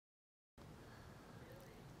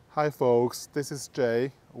Hi folks, this is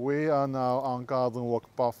Jay. We are now on Garden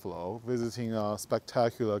Walk Buffalo, visiting a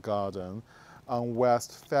spectacular garden on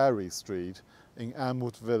West Ferry Street in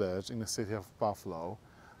Elmwood Village in the city of Buffalo.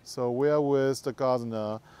 So we are with the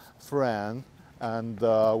gardener Fran and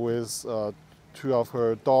with two of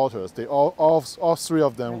her daughters. All three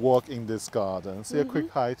of them work in this garden. Say a quick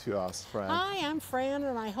hi to us, Fran. Hi, I'm Fran,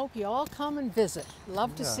 and I hope you all come and visit.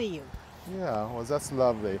 Love to see you. Yeah, well, that's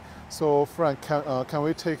lovely. So, Fran, can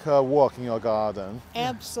we take a walk in your garden?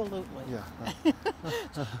 Absolutely. Yeah.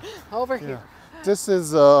 Over here. This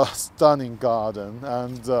is a stunning garden,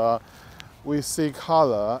 and we see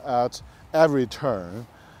color at every turn.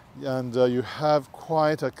 And you have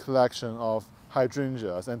quite a collection of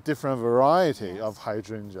hydrangeas and different variety of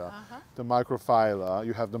hydrangea. The microphylla,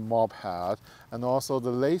 you have the mop hat, and also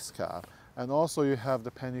the lace cap, and also you have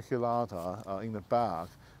the paniculata in the back,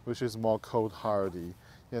 which is more cold hardy.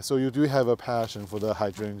 Yeah, so you do have a passion for the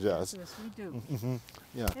hydrangeas. Yes, we do.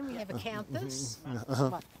 Yeah. And we have acanthus.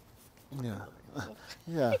 Yeah.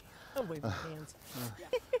 Yeah. Oh, wave your hands.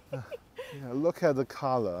 Yeah. Look at the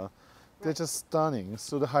color. They're just stunning.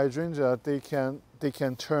 So the hydrangea, they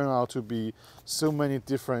can turn out to be so many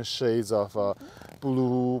different shades of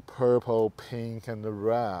blue, purple, pink, and the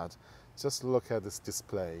red. Just look at this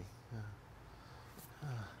display.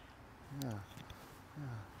 Yeah.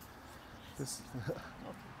 This,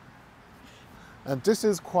 and this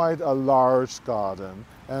is quite a large garden,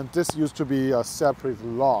 and this used to be a separate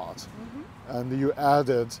lot, and you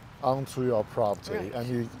added onto your property, and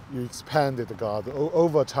you expanded the garden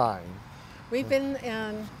over time. We've been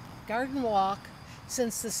on Garden Walk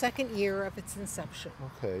since the second year of its inception.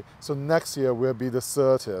 Okay, so next year will be the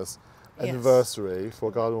 30th anniversary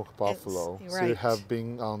for Garden Walk Buffalo. So you have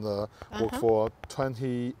been on the walk for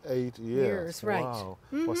 28 years. Right. Wow.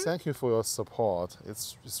 Well, thank you for your support.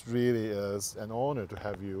 It really is an honor to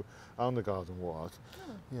have you on the Garden Walk.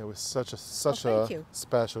 Yeah, with such a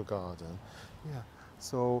special garden. Yeah.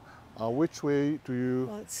 So which way do you?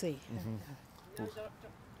 Well, let's see.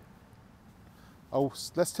 Oh,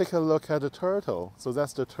 let's take a look at the turtle. So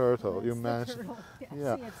that's the turtle you mentioned. Turtle.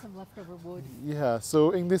 Yeah. See, it's some leftover wood. Yeah.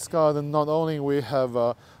 So in this garden, not only we have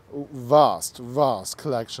a vast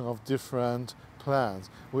collection of different plants,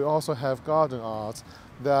 we also have garden arts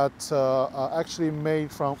that are actually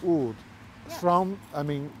made from wood. From, I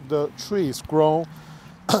mean, the trees grown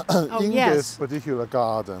in this particular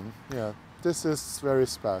garden. Yeah. This is very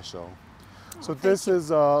special. So this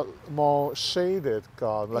is a more shaded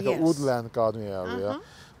garden, like a woodland garden area.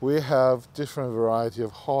 We have different variety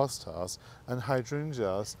of hostas and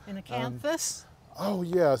hydrangeas. And acanthus. Oh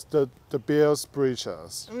yes, the bear's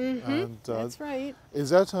breeches. And, that's right.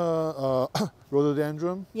 Is that a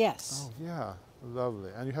rhododendron? Yes. Oh yeah,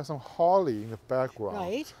 lovely. And you have some holly in the background.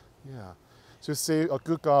 Right. Yeah. So you see, a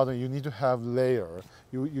good garden, you need to have layer.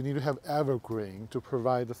 You need to have evergreen to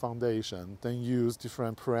provide the foundation. Then use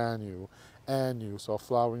different perennial, annuals, or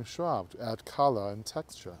flowering shrub to add color and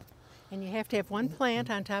texture. And you have to have one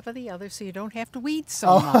plant on top of the other so you don't have to weed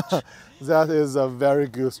so much. That is a very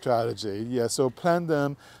good strategy. Yeah, so plant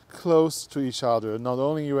them close to each other. Not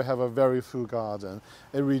only you have a very full garden,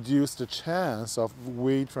 it reduces the chance of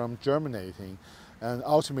weed from germinating. And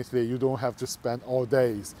ultimately, you don't have to spend all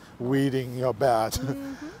days weeding your bed.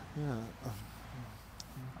 Yeah.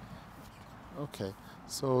 Okay,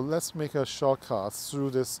 so let's make a shortcut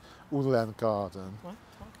through this woodland garden.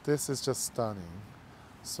 This is just stunning.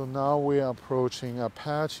 So now we are approaching a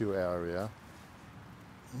patio area.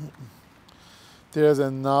 There's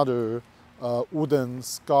another wooden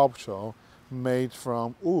sculpture made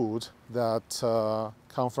from wood that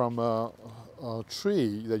come from a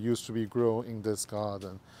tree that used to be grown in this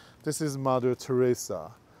garden. This is Mother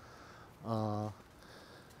Teresa.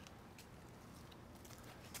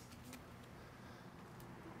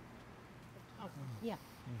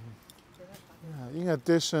 In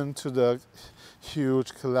addition to the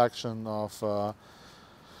huge collection of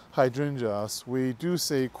hydrangeas, we do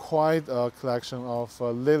see quite a collection of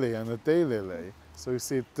lily and a daylily. So you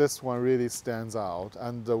see this one really stands out,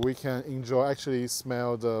 and we can actually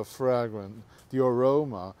smell the fragrance, the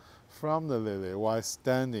aroma from the lily while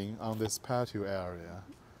standing on this patio area.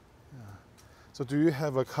 Yeah. So do you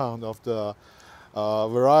have a count of the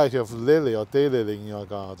variety of lily or daylily in your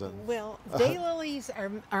garden? Well, daylilies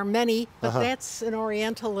are many, but that's an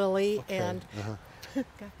oriental lily, and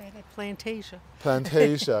got that at Plantasia.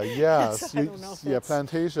 Plantasia, yes. I don't know Yeah,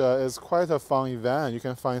 Plantasia is quite a fun event. You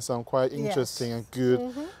can find some quite interesting and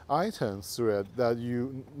good items through it that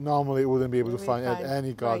you normally wouldn't be able to find at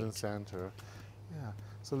any garden center. Yeah,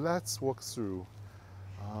 so let's walk through.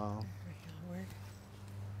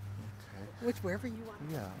 Okay. Wherever you want.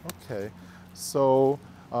 Yeah, okay. So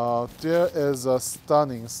there is a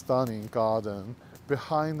stunning, stunning garden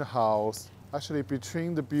behind the house, actually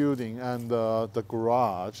between the building and the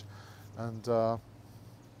garage. And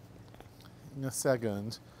in a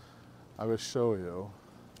second, I will show you.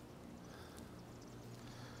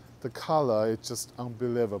 The color is just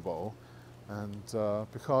unbelievable. And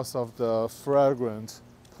because of the fragrant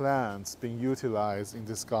plants being utilized in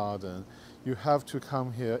this garden, you have to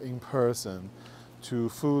come here in person to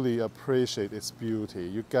fully appreciate its beauty.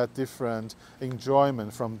 You get different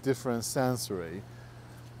enjoyment from different sensory.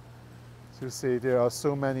 So you see there are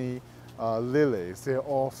so many lilies, they're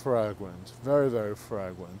all fragrant, very, very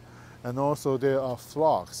fragrant. And also there are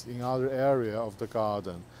phlox in other area of the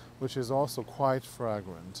garden, which is also quite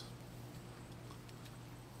fragrant.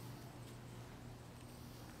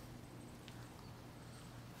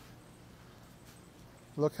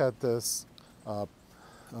 Look at this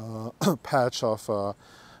patch of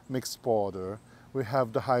mixed border. We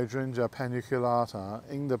have the hydrangea paniculata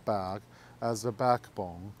in the back as a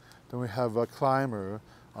backbone. Then we have a climber.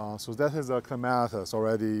 So that is a clematis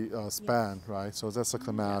already spanned, right? So that's a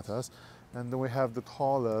clematis. And then we have the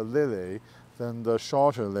taller lily, then the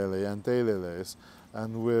shorter lily and daylilies,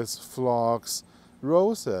 and with phlox,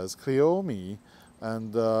 roses, cleome,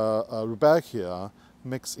 and rudbeckia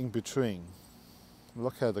mixed in between.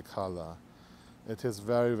 Look at the color. It is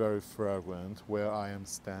very, very fragrant where I am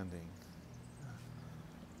standing.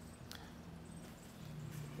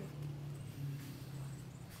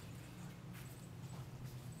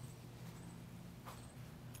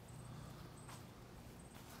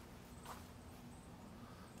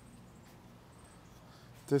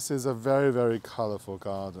 This is a very, very colorful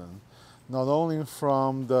garden. Not only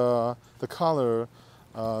from the color,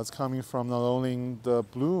 it's coming from not only the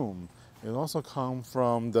bloom, it also comes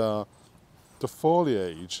from the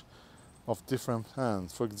foliage of different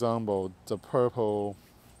plants. For example, the purple,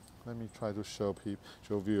 let me try to show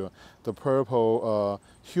viewer, the purple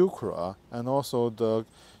heuchera and also the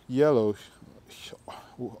yellow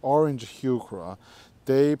orange heuchera,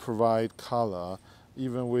 they provide color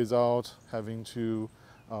even without having to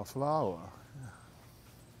flower.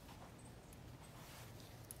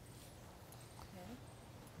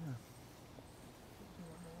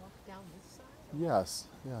 Yes,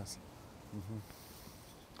 yes.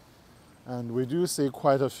 And we do see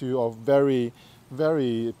quite a few of very,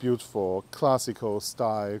 very beautiful classical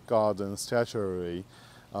style garden statuary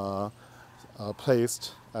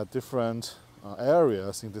placed at different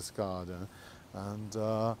areas in this garden.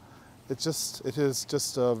 And it is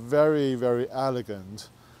just a very, very elegant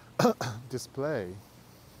display.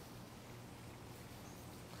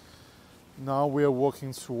 Now we are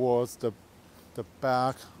walking towards the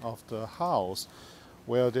back of the house,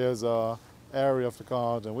 where there's a area of the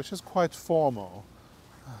garden which is quite formal.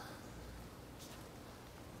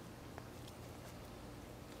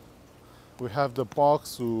 We have the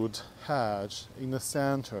boxwood hedge in the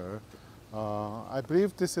center. I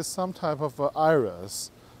believe this is some type of iris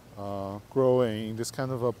growing in this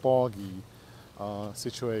kind of a boggy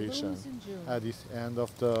situation at the end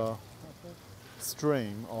of the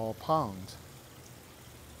stream or pond.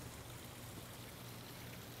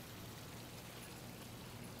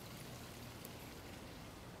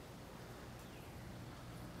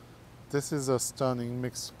 This is a stunning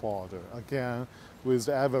mixed border, again with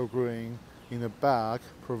the evergreen in the back,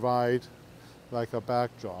 provide like a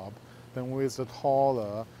backdrop. Then with the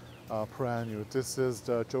taller perennial, this is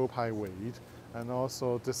the Zhou Pai weed, and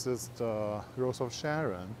also this is the Rose of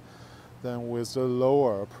Sharon. Then with the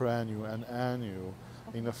lower perennial and annual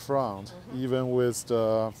in the front, even with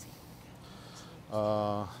the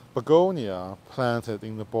begonia planted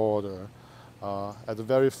in the border, at the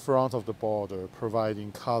very front of the border,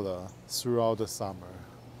 providing color throughout the summer.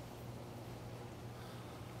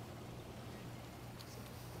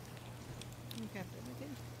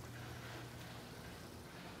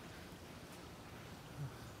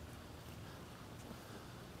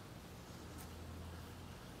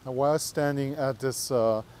 And while standing at this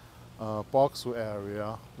boxwood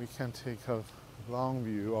area, we can take a long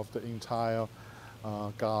view of the entire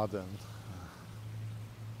garden.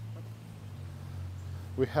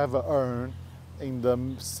 We have an urn in the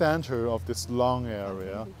center of this long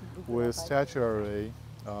area with statuary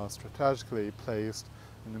strategically placed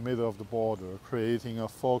in the middle of the border, creating a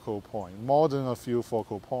focal point, more than a few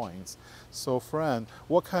focal points. So Fran,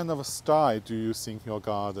 what kind of a style do you think your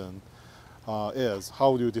garden is?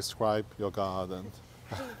 How would you describe your garden?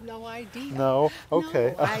 I have no idea. No?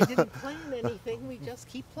 Okay. No, I didn't plant anything. We just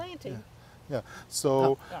keep planting. Yeah.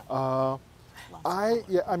 So I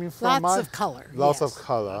mean, Lots of color. Lots yes. of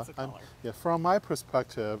color. Lots of color. Yeah, from my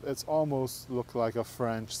perspective, it's almost look like a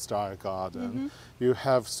French style garden. Mm-hmm. You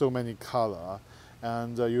have so many color,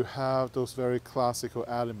 and you have those very classical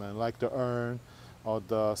elements like the urn or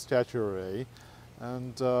the statuary,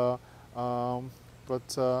 and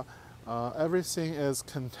everything is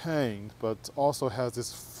contained, but also has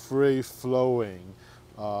this free-flowing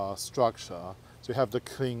structure. So you have the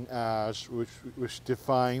clean edge, which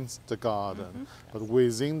defines the garden. Mm-hmm. But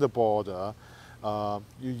within the border,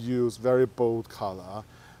 you use very bold color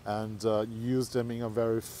and use them in a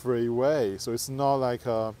very free way. So it's not like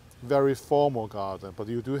a very formal garden, but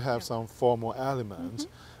you do have some formal element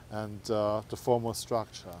and the formal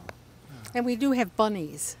structure. And we do have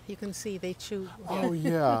bunnies. You can see they chew. Oh,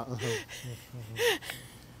 yeah.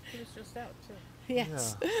 He was just out, too.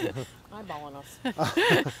 Yes. Yeah. Eyeballing us.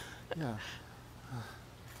 Yeah.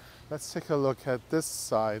 Let's take a look at this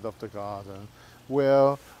side of the garden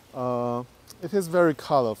where it is very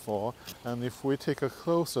colorful, and if we take a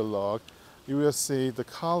closer look, you will see the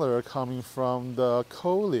color coming from the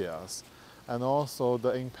coleus and also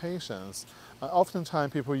the impatiens.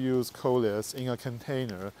 Oftentimes people use coleus in a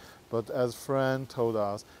container, but as Fran told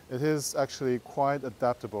us, it is actually quite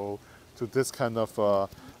adaptable to this kind of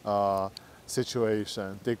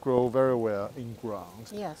situation. They grow very well in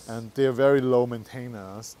ground. Yes. And they're very low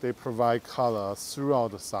maintenance. They provide color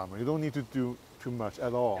throughout the summer. You don't need to do too much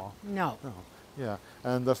at all. No. No. Yeah.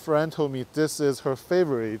 And the friend told me this is her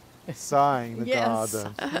favorite sign in the Yes.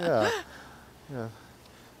 garden. Yeah. Yeah.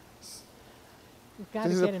 We've got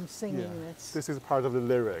to get him singing this. This is part of the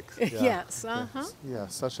lyrics. Yeah. Yes. Uh-huh. Yes. Yeah,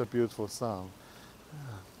 such a beautiful song.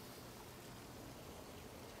 Yeah.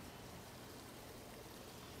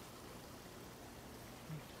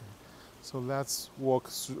 So let's walk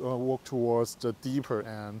towards the deeper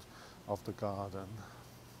end of the garden.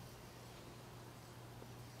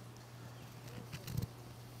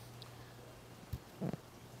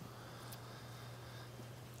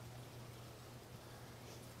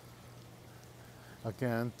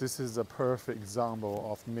 Again, this is a perfect example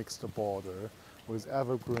of mixed border with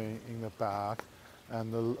evergreen in the back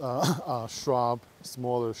and a shrub,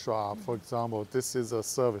 smaller shrub. For example, this is a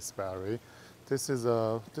serviceberry. This is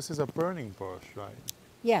a burning bush, right?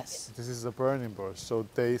 Yes. This is a burning bush, so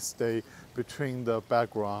they stay between the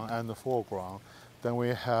background and the foreground. Then we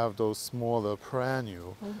have those smaller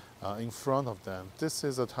perennial in front of them. This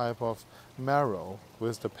is a type of marrow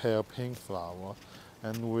with the pale pink flower,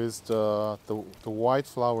 and with the white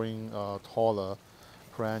flowering taller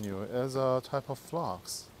perennial is a type of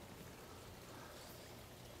phlox.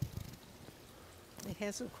 It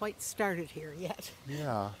hasn't quite started here yet.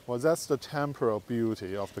 Yeah, well, that's the temporal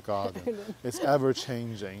beauty of the garden. It's ever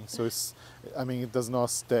changing, so it does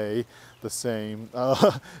not stay the same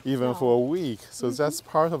even for a week. So that's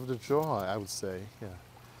part of the joy, I would say. Yeah.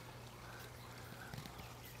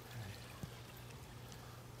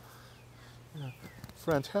 Yeah.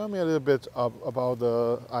 Fran, tell me a little bit about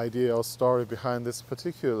the idea or story behind this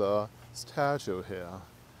particular statue here.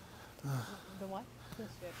 The what?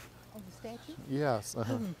 Oh, the statue? Yes.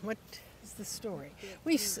 What is the story?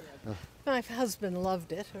 My husband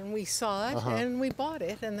loved it, and we saw it, and we bought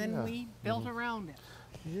it, and then we built around it.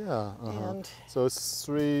 Yeah. And so it's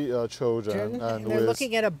three children, and they're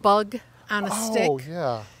looking at a bug on a stick. Oh,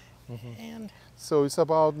 yeah. And So it's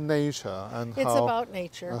about nature and it's how, about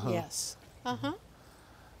nature, yes.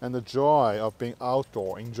 and the joy of being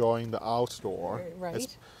outdoor, enjoying the outdoor. Right.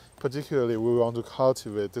 It's particularly, we want to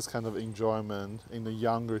cultivate this kind of enjoyment in the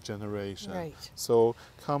younger generation. Right. So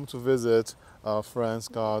come to visit Fran's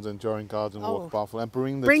garden during Garden Walk Buffalo and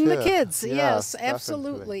bring the kids. Yes, definitely.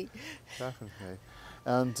 absolutely. Definitely.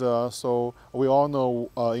 And so we all know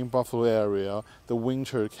in Buffalo area, the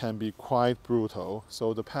winter can be quite brutal.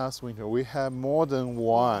 So the past winter, we had more than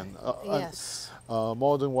one,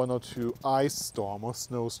 more than one or two ice storm or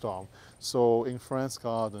snowstorm. So in Fran's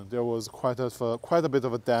garden, there was quite a bit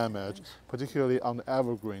of a damage, particularly on the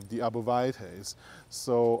evergreen, the arborvitaes.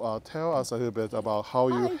 So tell us a little bit about how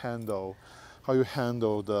you handle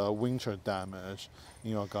the winter damage in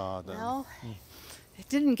your garden. Well, it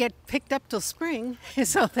didn't get picked up till spring,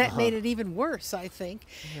 so that made it even worse, I think.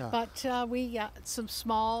 Yeah. But we got some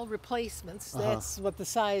small replacements. That's what the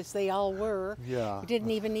size they all were. Yeah. We didn't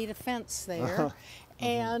even need a fence there.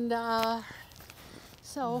 And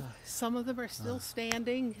so some of them are still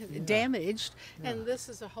standing, damaged, and this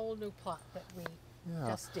is a whole new plot that we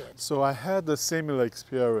just did. So I had a similar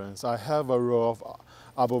experience. I have a row of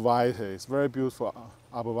arborvitaes, very beautiful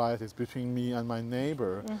arborvitaes between me and my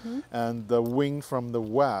neighbor, and the wind from the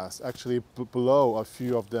west actually blew a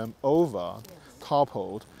few of them over,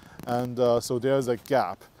 toppled, and so there's a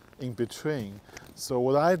gap in between. So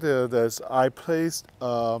what I did is I placed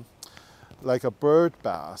like a bird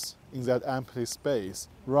bath in that empty space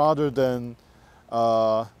rather than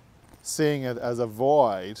seeing it as a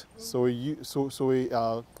void. So we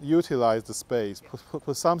utilize the space,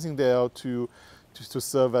 put something there to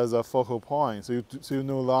serve as a focal point. So you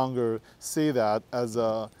no longer see that as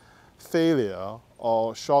a failure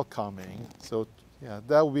or shortcoming. So yeah,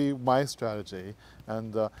 that would be my strategy.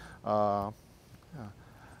 And yeah.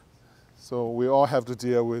 So we all have to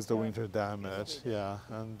deal with the winter damage, yeah,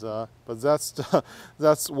 and but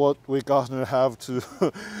that's what we gardeners have to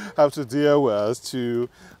have to deal with to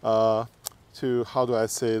how do I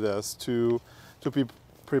say this, to be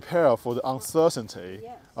prepared for the uncertainty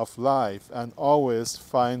of life and always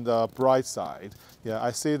find the bright side. Yeah,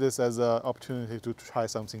 I see this as an opportunity to try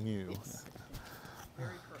something new. Yes. Very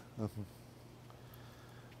true.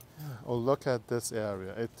 Oh, look at this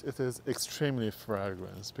area. It is extremely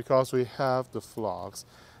fragrant because we have the phlox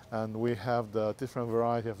and we have the different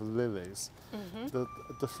variety of lilies.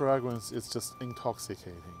 The fragrance is just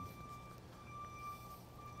intoxicating.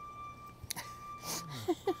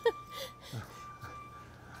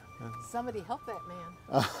 Somebody help that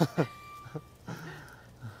man.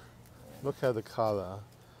 Look at the color.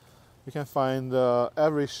 You can find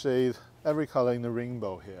every shade, every color in the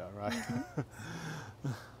rainbow here, right?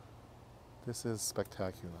 This is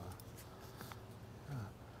spectacular.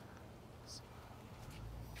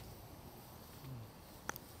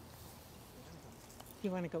 You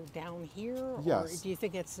want to go down here, Yes. or do you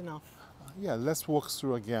think it's enough? Yeah, let's walk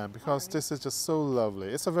through again because this is just so lovely.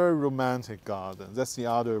 It's a very romantic garden. That's the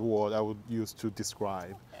other word I would use to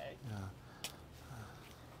describe. Okay. Yeah.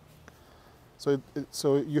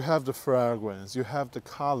 So you have the fragrance, you have the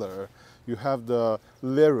color, you have the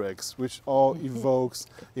lyrics, which all evokes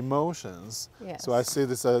emotions. Yes. So I see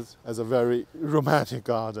this as a very romantic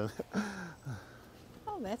garden.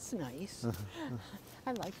 Oh, that's nice.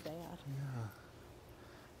 I like that. Yeah.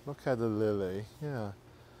 Look at the lily. Yeah.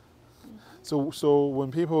 So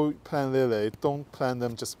when people plant lily, don't plant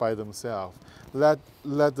them just by themselves. Let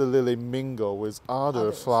the lily mingle with other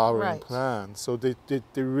Others, flowering right. plants, so they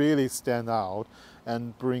really stand out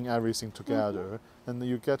and bring everything together, and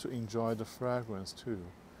you get to enjoy the fragrance too.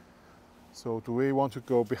 So do we want to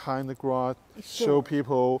go behind the garage, show Sure.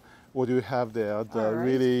 people what you have there? The All right.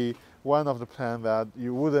 really one of the plants that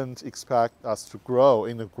you wouldn't expect us to grow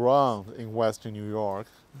in the ground in Western New York.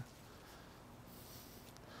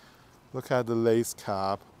 Look at the lace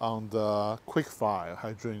cap on the quickfire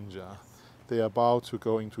hydrangea. They are about to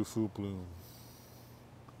go into full bloom.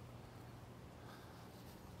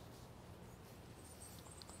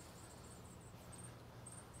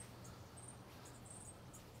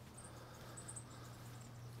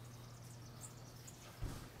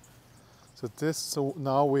 So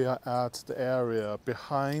now we are at the area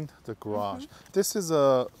behind the garage. This is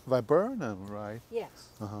a viburnum, right? Yes.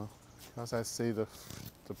 Because I see the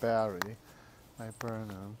berry,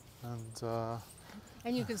 viburnum,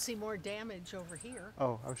 And you can see more damage over here.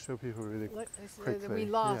 oh, I'll show people really Look, quickly. we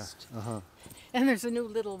lost. Yeah. And there's a new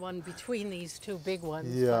little one between these two big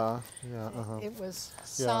ones. Yeah, but yeah. It was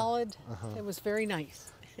solid. It was very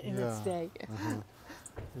nice in its Yeah. day.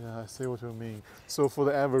 Yeah, I see what you mean. So for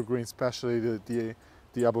the evergreen, especially the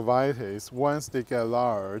arborvitaes, once they get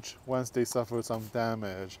large, once they suffer some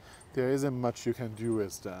damage, there isn't much you can do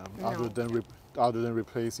with them other than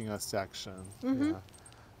replacing a section. Yeah.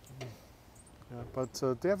 Yeah,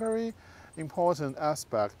 but they're very important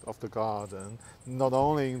aspect of the garden. Not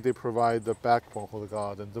only they provide the backbone for the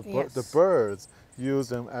garden, the birds use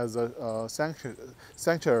them as a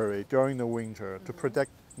sanctuary during the winter to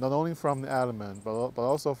protect not only from the element but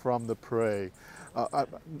also from the prey,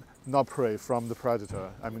 not prey, from the predator.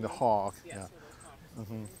 I mean the hawk. Yeah.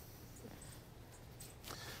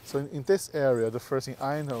 So in this area, the first thing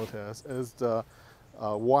I notice is the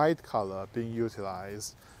white color being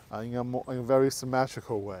utilized in a very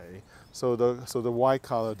symmetrical way. So the white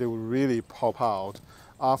color, they will really pop out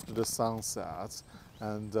after the sun sets,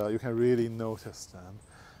 and you can really notice them.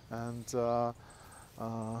 And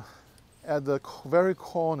at the very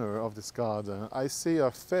corner of this garden, I see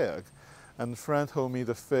a fig, and Fran told me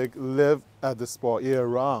the fig live at the spot year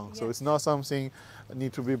round. So it's not something that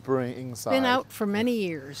need to be bring inside. Been out for many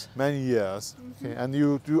years. Many years. Okay. And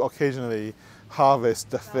you do occasionally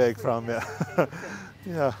harvest the fig from it.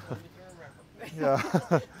 Yeah. Yeah.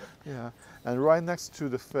 Yeah. And right next to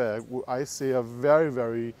the fig, I see a very,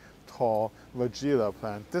 very tall vagilla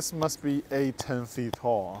plant. This must be 10 feet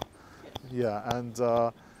tall. Yeah. And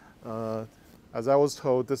as I was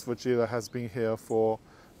told, this vagilla has been here for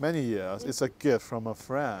many years. It's a gift from a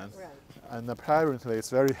friend. Right. And apparently it's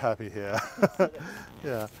very happy here.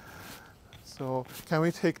 Yeah. So can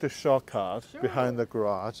we take the shortcut behind the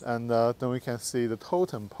garage, and then we can see the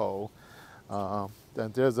totem pole.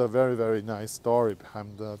 And there's a very, very nice story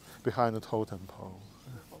behind the totem pole.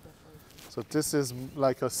 So this is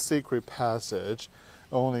like a secret passage,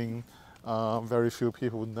 only very few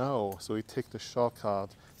people know. So we take the shortcut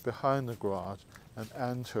behind the garage and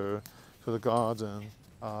enter to the garden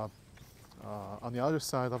on the other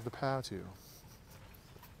side of the patio.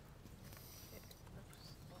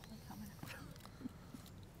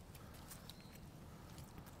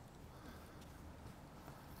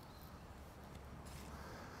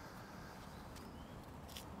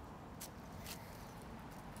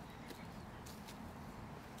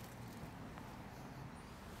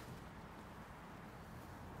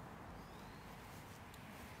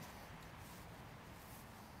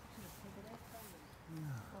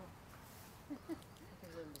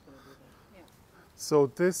 So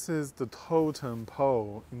this is the totem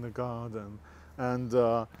pole in the garden, and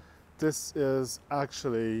this is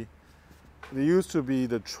actually, it used to be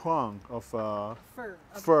the trunk of a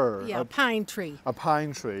fir, Yeah, a pine tree. a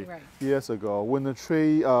pine tree, Right. years ago. When the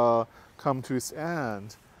tree come to its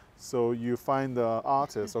end, so you find the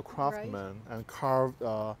artist or craftsman and carve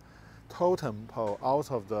a totem pole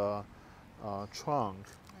out of the trunk.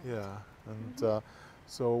 Right. Yeah, and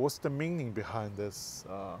so what's the meaning behind this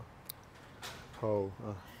pole?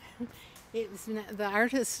 The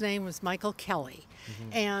artist's name was Michael Kelly,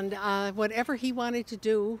 and whatever he wanted to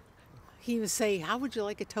do, he would say, "How would you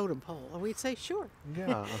like a totem pole?" And we'd say, "Sure."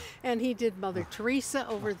 Yeah. And he did Mother Teresa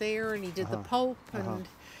over there, and he did the Pope, and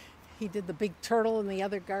he did the big turtle in the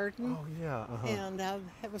other garden. Oh yeah. And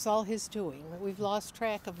it was all his doing. We've lost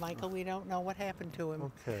track of Michael. We don't know what happened to him.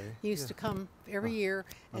 Okay. He used to come every year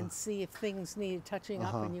and see if things needed touching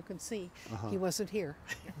up, and you can see he wasn't here.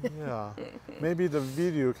 Yeah. Maybe the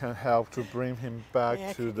video can help to bring him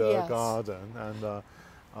back to the Yes. garden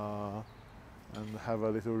and have a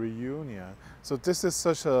little reunion. So this is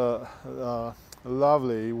such a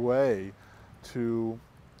lovely way to,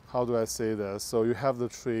 how do I say this? So you have the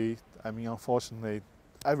tree. I mean, unfortunately,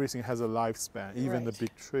 everything has a lifespan, even the Right.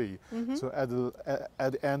 big tree. So at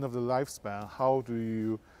the end of the lifespan, how do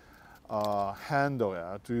you handle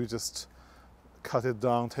it? Do you just cut it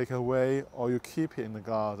down, take it away, or you keep it in the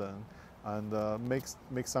garden and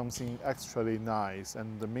make something extremely nice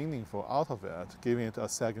and meaningful out of it, giving it a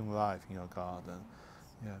second life in your garden?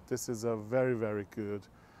 Yeah, this is a very, very good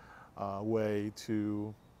way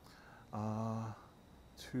to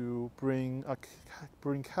bring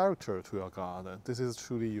character to your garden. This is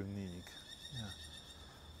truly unique. Yeah.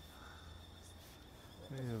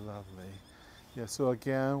 Really lovely. Yeah, so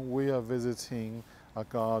again, we are visiting a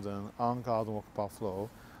garden on Garden Walk Buffalo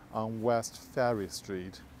on West Ferry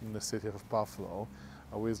Street in the city of Buffalo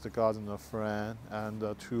with the gardener Fran and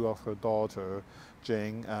two of her daughters,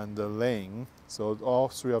 Jean and Lynn. So all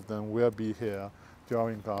three of them will be here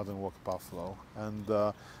during Garden Walk Buffalo and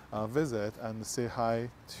visit and say hi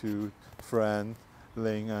to Fran,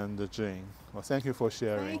 Lynn and Jean. Well, thank you for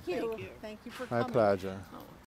sharing. Thank you. Thank you for My coming. pleasure.